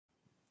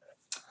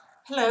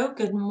Hello,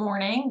 good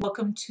morning.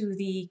 Welcome to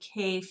the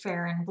Kay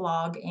Farron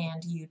blog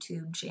and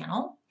YouTube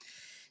channel.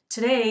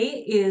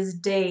 Today is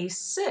day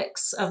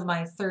 6 of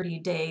my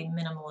 30-day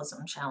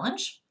minimalism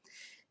challenge.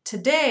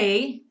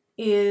 Today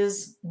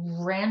is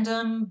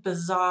random,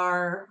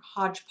 bizarre,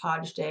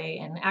 hodgepodge day,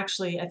 and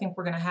actually I think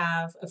we're going to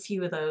have a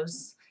few of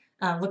those.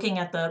 Looking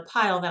at the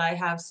pile that I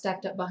have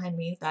stacked up behind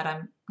me that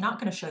I'm not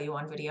going to show you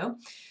on video.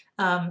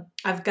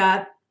 I've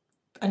got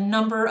a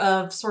number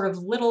of sort of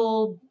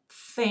little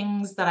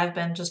things that I've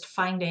been just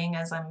finding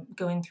as I'm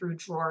going through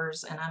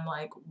drawers, and I'm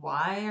like,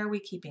 why are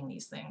we keeping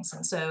these things?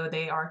 And so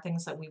they are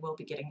things that we will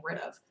be getting rid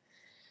of.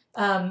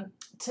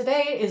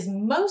 Today is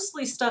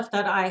mostly stuff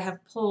that I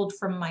have pulled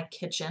from my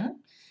kitchen,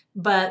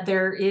 but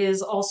there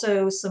is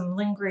also some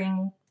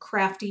lingering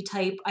crafty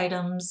type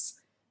items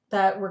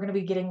that we're going to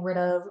be getting rid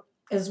of,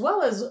 as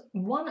well as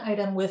one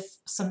item with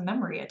some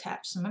memories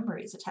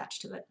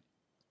attached to it.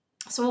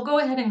 So we'll go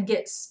ahead and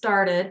get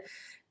started.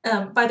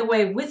 By the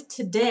way, with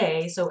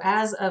today, so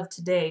as of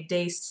today,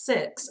 day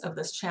 6 of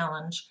this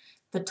challenge,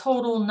 the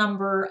total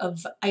number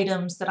of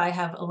items that I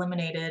have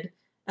eliminated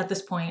at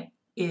this point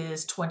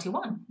is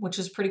 21, which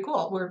is pretty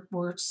cool.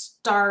 We're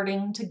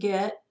starting to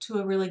get to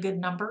a really good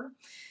number.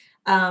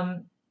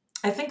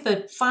 I think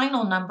the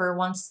final number,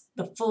 once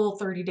the full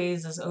 30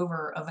 days is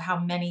over, of how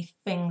many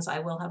things I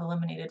will have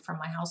eliminated from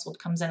my household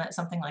comes in at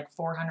something like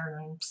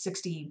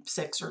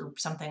 466 or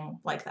something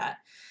like that.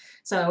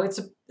 So it's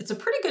a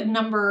pretty good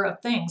number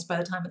of things by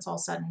the time it's all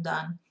said and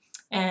done.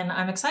 And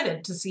I'm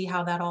excited to see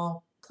how that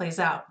all plays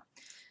out.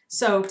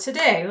 So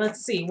today, let's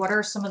see, what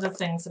are some of the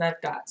things that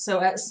I've got? So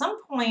at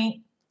some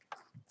point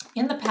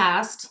in the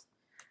past,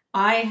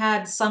 I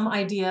had some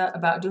idea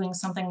about doing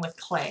something with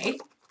clay.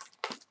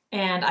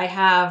 And I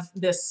have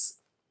this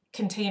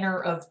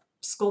container of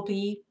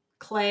Sculpey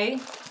clay.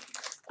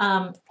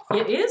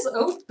 It is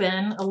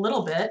open a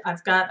little bit.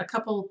 I've got a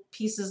couple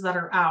pieces that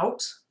are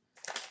out.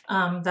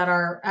 That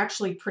are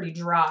actually pretty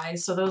dry,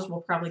 so those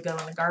will probably go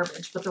in the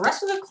garbage. But the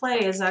rest of the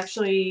clay is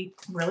actually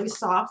really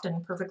soft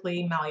and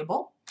perfectly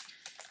malleable.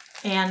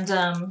 And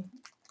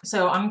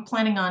so I'm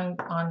planning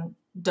on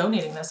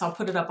donating this. I'll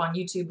put it up on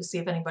YouTube to see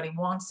if anybody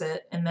wants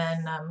it, and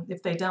then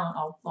if they don't,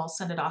 I'll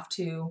send it off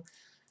to,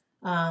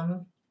 I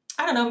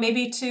don't know,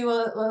 maybe to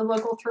a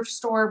local thrift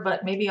store,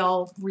 but maybe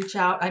I'll reach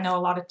out. I know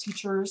a lot of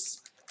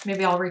teachers.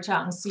 Maybe I'll reach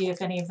out and see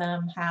if any of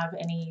them have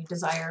any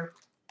desire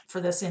for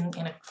this in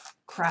a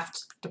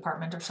craft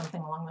department or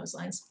something along those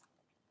lines.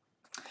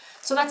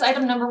 So that's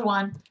item number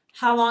 1.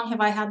 How long have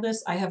I had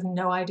this? I have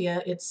no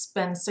idea. It's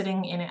been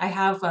sitting in it. I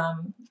have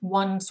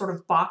one sort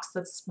of box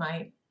that's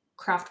my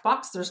craft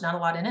box. There's not a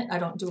lot in it. I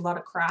don't do a lot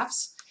of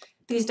crafts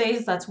these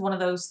days. That's one of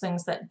those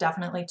things that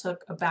definitely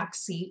took a back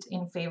seat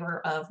in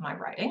favor of my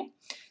writing.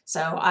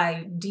 So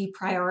I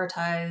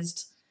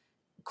deprioritized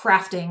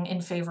crafting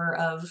in favor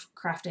of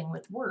crafting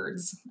with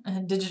words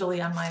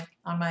digitally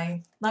on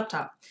my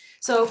laptop.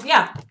 So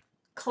yeah,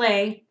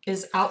 clay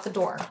is out the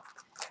door.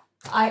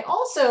 I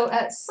also,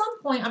 at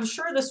some point, I'm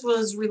sure this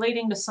was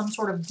relating to some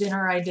sort of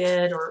dinner I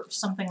did or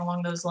something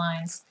along those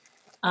lines.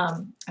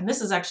 And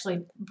this is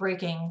actually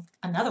breaking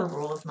another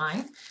rule of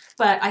mine,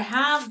 but I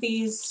have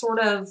these sort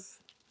of,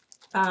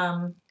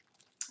 I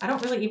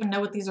don't really even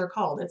know what these are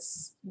called.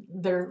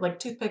 They're like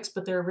toothpicks,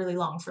 but they're really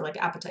long for like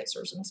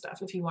appetizers and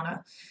stuff. If you want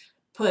to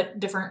put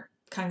different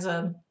kinds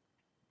of,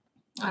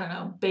 I don't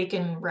know,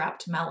 bacon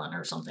wrapped melon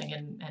or something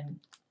and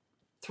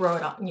throw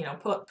it on, you know,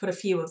 put a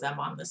few of them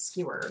on the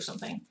skewer or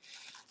something.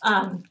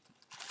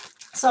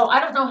 So I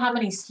don't know how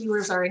many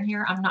skewers are in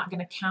here. I'm not going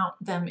to count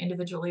them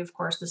individually. Of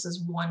course, this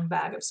is one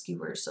bag of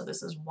skewers, so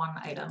this is one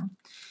item.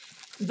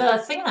 The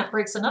thing that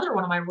breaks another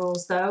one of my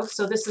rules, though,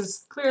 so this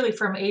is clearly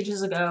from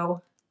ages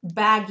ago,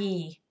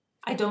 baggy.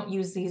 I don't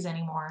use these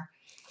anymore.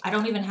 I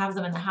don't even have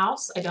them in the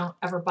house. I don't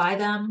ever buy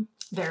them.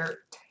 They're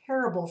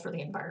terrible for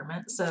the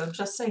environment, so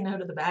just say no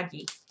to the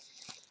baggie.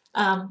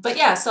 But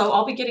yeah, so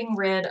I'll be getting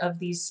rid of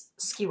these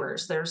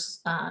skewers.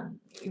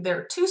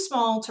 They're too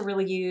small to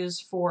really use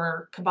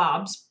for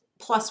kebabs,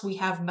 plus we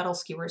have metal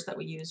skewers that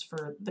we use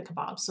for the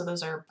kebabs, so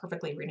those are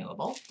perfectly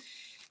renewable.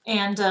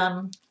 And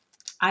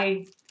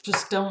I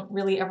just don't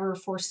really ever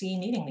foresee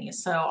needing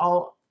these, so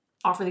I'll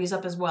offer these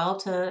up as well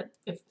to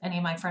if any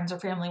of my friends or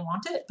family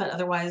want it, but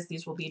otherwise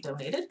these will be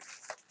donated.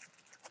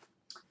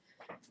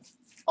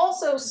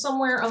 Also,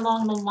 somewhere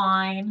along the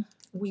line,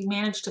 we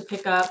managed to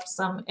pick up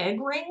some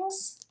egg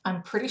rings.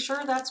 I'm pretty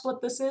sure that's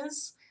what this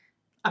is.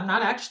 I'm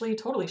not actually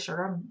totally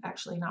sure. I'm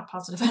actually not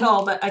positive at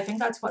all, but I think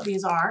that's what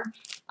these are.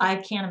 I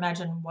can't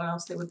imagine what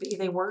else they would be.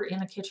 They were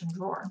in a kitchen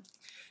drawer.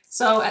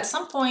 So at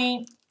some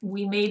point,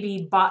 we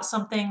maybe bought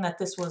something that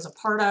this was a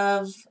part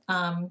of.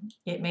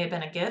 It may have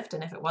been a gift,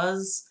 and if it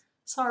was,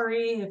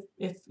 sorry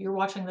if you're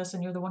watching this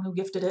and you're the one who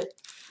gifted it.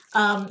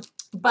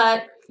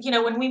 But, you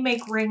know, when we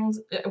make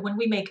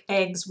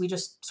eggs, we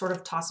just sort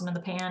of toss them in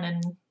the pan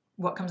and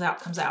what comes out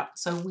comes out.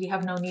 So we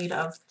have no need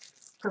of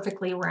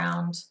perfectly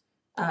round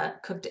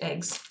cooked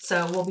eggs.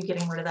 So we'll be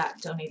getting rid of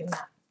that, donating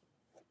that.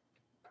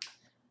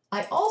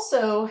 I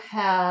also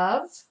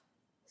have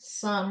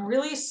some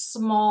really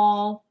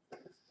small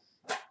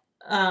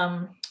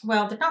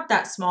well, they're not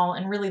that small,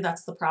 and really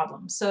that's the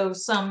problem. So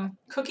some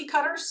cookie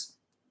cutters,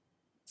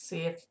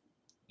 see if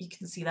you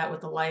can see that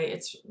with the light.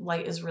 Its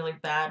light is really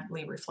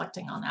badly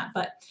reflecting on that,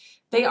 but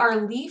they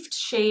are leafed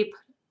shape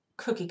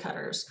cookie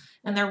cutters,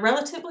 and they're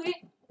relatively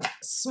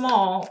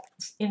small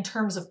in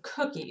terms of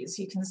cookies.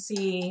 You can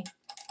see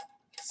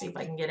if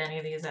I can get any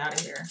of these out of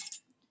here.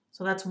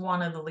 So that's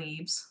one of the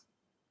leaf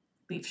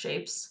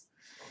shapes.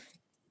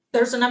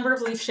 There's a number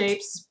of leaf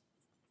shapes.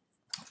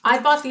 I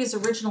bought these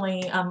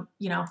originally,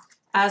 you know,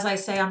 as I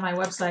say on my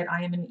website,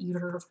 I am an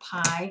eater of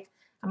pie.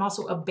 I'm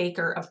also a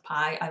baker of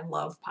pie. I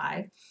love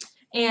pie.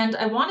 And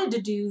I wanted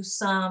to do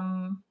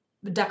some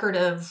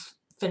decorative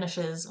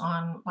finishes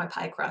on my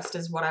pie crust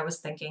is what I was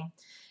thinking.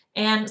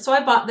 And so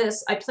I bought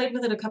this. I played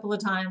with it a couple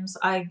of times.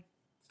 I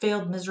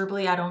failed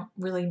miserably. I don't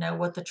really know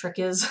what the trick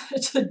is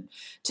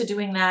to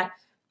doing that.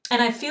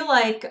 And I feel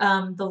like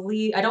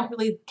I don't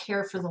really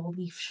care for the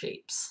leaf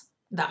shapes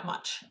that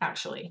much,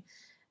 actually.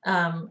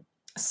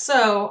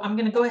 So I'm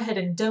going to go ahead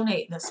and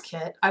donate this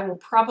kit. I will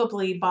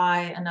probably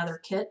buy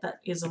another kit that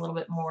is a little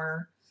bit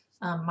more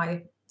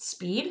my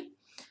speed.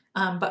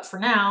 But for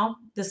now,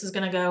 this is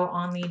going to go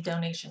on the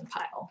donation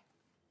pile.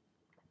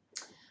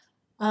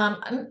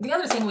 The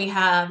other thing we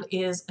have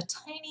is a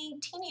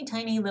teeny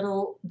tiny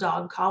little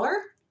dog collar.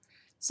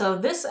 So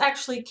this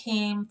actually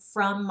came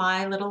from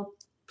my little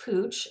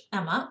pooch,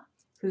 Emma,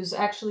 who's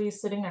actually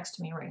sitting next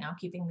to me right now,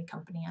 keeping me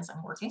company as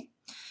I'm working.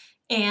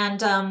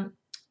 And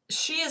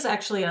she is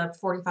actually a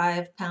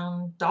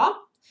 45-pound dog,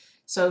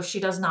 so she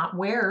does not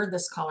wear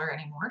this collar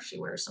anymore. She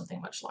wears something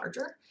much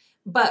larger.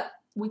 But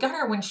we got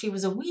her when she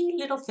was a wee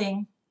little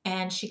thing,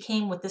 and she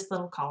came with this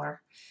little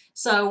collar.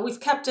 So we've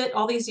kept it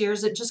all these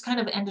years. It just kind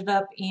of ended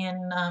up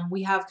in,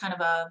 we have kind of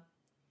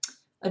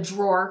a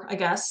drawer, I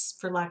guess,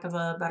 for lack of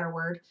a better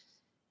word,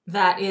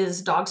 that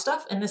is dog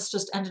stuff. And this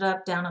just ended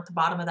up down at the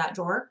bottom of that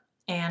drawer.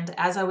 And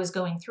as I was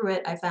going through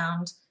it, I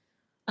found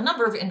a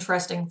number of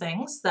interesting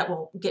things that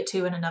we'll get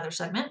to in another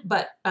segment.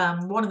 But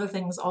one of the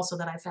things also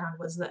that I found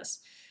was this.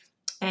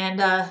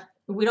 And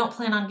we don't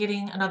plan on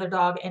getting another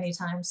dog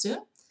anytime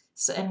soon.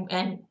 So,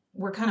 and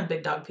we're kind of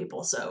big dog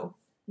people, so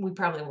we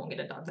probably won't get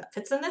a dog that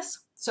fits in this.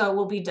 So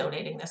we'll be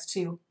donating this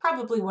to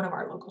probably one of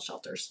our local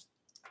shelters.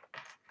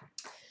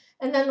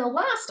 And then the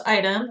last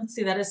item, let's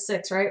see, that is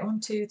 6, right? 1,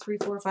 2, 3,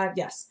 4, 5,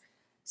 yes.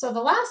 So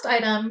the last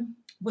item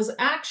was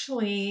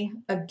actually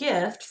a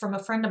gift from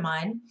a friend of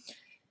mine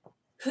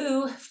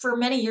who for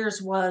many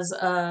years was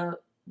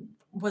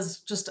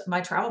just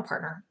my travel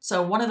partner.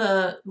 So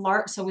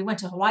so we went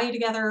to Hawaii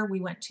together, we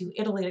went to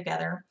Italy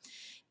together.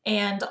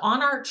 And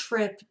on our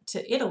trip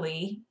to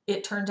Italy,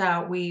 it turned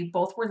out we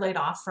both were laid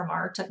off from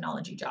our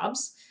technology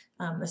jobs.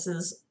 This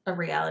is a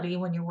reality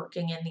when you're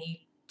working in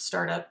the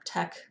startup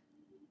tech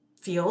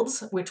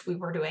fields, which we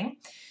were doing.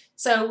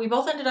 So we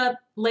both ended up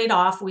laid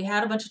off. We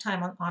had a bunch of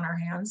time on our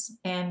hands,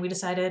 and we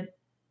decided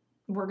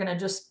we're going to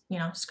just,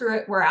 screw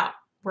it, we're out.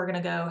 We're going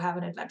to go have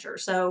an adventure.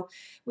 So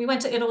we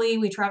went to Italy.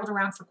 We traveled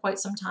around for quite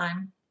some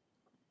time.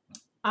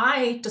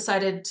 I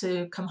decided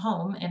to come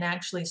home and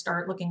actually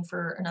start looking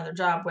for another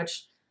job,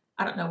 which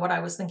I don't know what I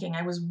was thinking.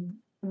 I was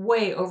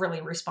way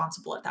overly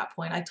responsible at that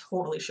point. I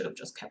totally should have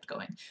just kept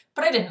going,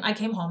 but I didn't. I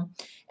came home,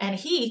 and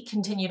he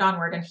continued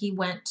onward, and he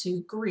went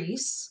to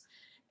Greece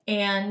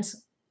and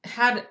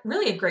had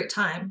really a great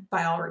time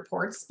by all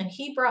reports. And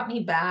he brought me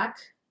back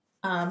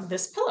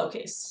this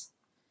pillowcase,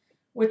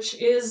 which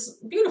is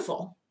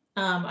beautiful.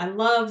 I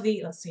love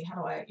let's see,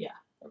 there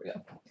we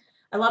go.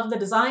 I love the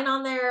design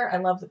on there. I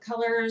love the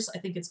colors. I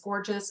think it's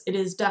gorgeous. It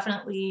is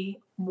definitely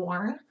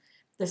worn.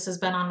 This has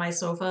been on my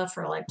sofa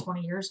for like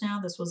 20 years now.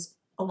 This was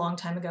a long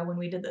time ago when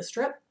we did this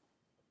trip.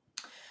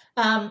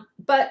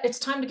 But it's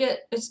time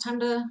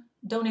to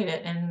donate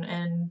it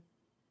and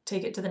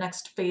take it to the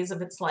next phase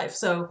of its life.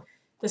 So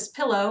this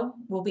pillow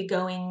will be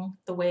going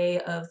the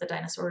way of the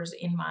dinosaurs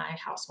in my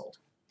household.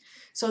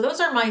 So those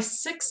are my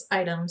 6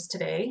 items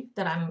today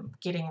that I'm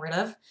getting rid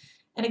of.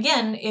 And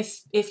again,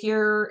 if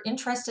you're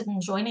interested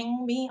in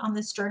joining me on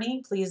this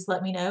journey, please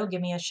let me know. Give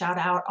me a shout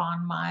out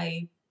on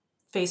my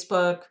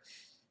Facebook,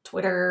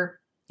 Twitter,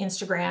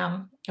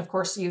 Instagram, of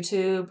course,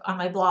 YouTube, on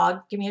my blog.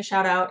 Give me a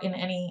shout out in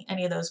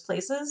any of those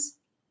places.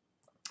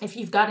 If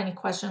you've got any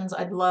questions,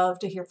 I'd love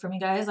to hear from you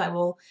guys. I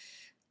will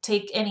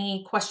take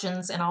any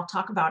questions and I'll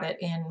talk about it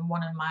in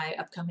one of my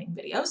upcoming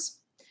videos.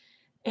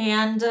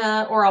 And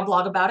or I'll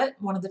blog about it,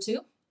 one of the two.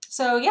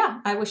 So yeah,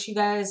 I wish you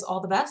guys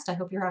all the best. I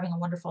hope you're having a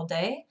wonderful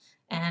day,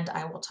 and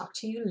I will talk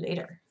to you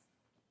later.